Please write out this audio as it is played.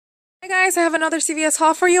Hi guys, I have another CVS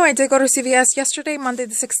haul for you. I did go to CVS yesterday, Monday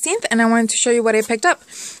the 16th, and I wanted to show you what I picked up.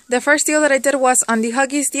 The first deal that I did was on the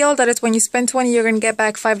Huggies deal. That is when you spend $20, you're going to get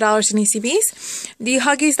back $5 in ECBs. The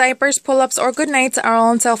Huggies diapers, pull-ups, or good nights are all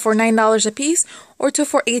on sale for $9 a piece, or 2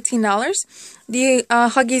 for $18. The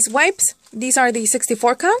Huggies wipes, these are the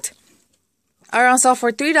 64 count, are on sale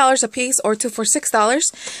for $3 a piece, or 2 for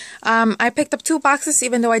 $6. I picked up 2 boxes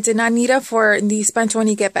even though I did not need it for the spend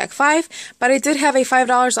 20 get back 5, but I did have a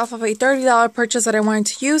 $5 off of a $30 purchase that I wanted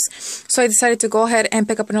to use, so I decided to go ahead and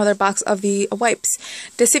pick up another box of the wipes.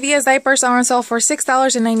 The CVS diapers are on sale for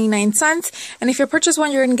 $6.99, and if you purchase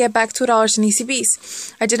one, you're going to get back $2 in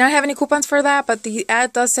ECBs. I did not have any coupons for that, but the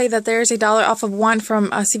ad does say that there is $1 off of one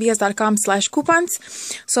from cvs.com/coupons,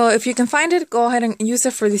 so if you can find it, go ahead and use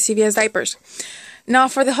it for the CVS diapers. Now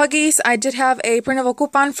for the Huggies, I did have a printable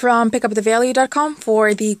coupon from pickupthevalue.com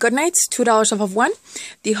for the good nights, $2 off of one.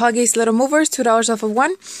 The Huggies little movers, $2 off of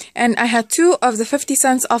one. And I had 2 of the 50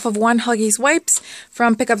 cents off of one Huggies wipes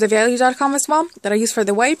from pickupthevalue.com as well that I use for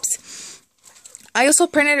the wipes. I also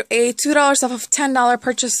printed a $2 off of $10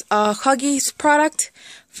 purchase Huggies product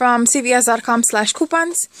from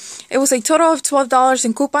cvs.com/coupons. It was a total of $12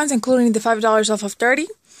 in coupons, including the $5 off of 30.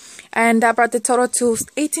 And that brought the total to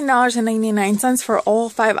 $18.99 for all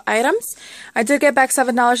 5 items. I did get back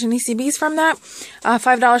 $7 in ECBs from that,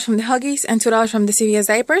 $5 from the Huggies, and $2 from the CVS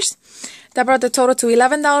diapers. That brought the total to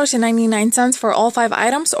 $11.99 for all 5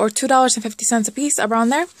 items, or $2.50 a piece, around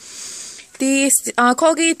there. The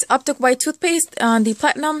Colgate Optic White toothpaste, the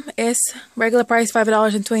Platinum, is regular price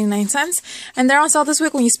 $5.29, and they're on sale this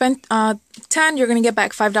week. When you spend $10, you're going to get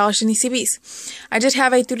back $5 in ECBs. I did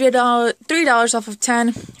have a $3 off of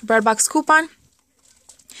 10 Breadbox coupon,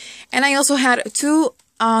 and I also had 2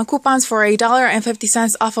 coupons for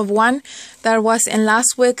 $1.50 off of one that was in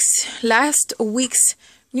last week's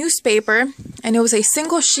newspaper, and it was a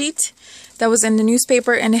single sheet that was in the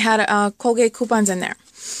newspaper, and it had Colgate coupons in there.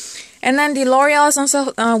 And then the L'Oreal is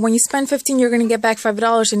also, when you spend $15, you're going to get back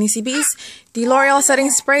 $5 in ECBs. The L'Oreal setting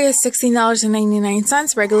spray is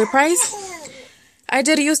 $16.99, regular price. I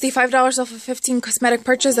did use the $5 off of 15 cosmetic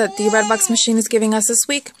purchase that the Redbox machine is giving us this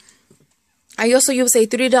week. I also used a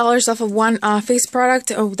 $3 off of one face product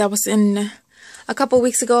that was in a couple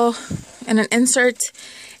weeks ago in an insert.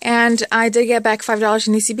 And I did get back $5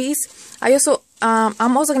 in ECBs.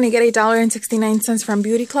 I'm also going to get $1.69 from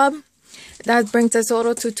Beauty Club. That brings the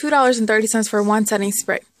total to $2.30 for one setting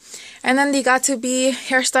spray. And then the Got2b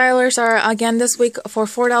hairstylers are again this week for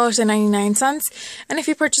 $4.99. And if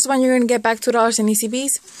you purchase one, you're going to get back $2 in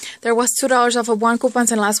ECBs. There was $2 off of one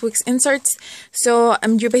coupons in last week's inserts. So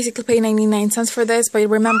you basically pay 99 cents for this. But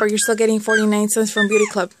remember, you're still getting 49 cents from Beauty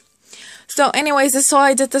Club. So anyways, this is all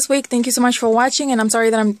I did this week. Thank you so much for watching, and I'm sorry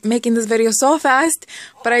that I'm making this video so fast,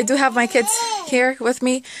 but I do have my kids here with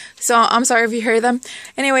me, so I'm sorry if you hear them.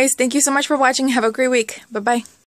 Anyways, thank you so much for watching. Have a great week. Bye-bye.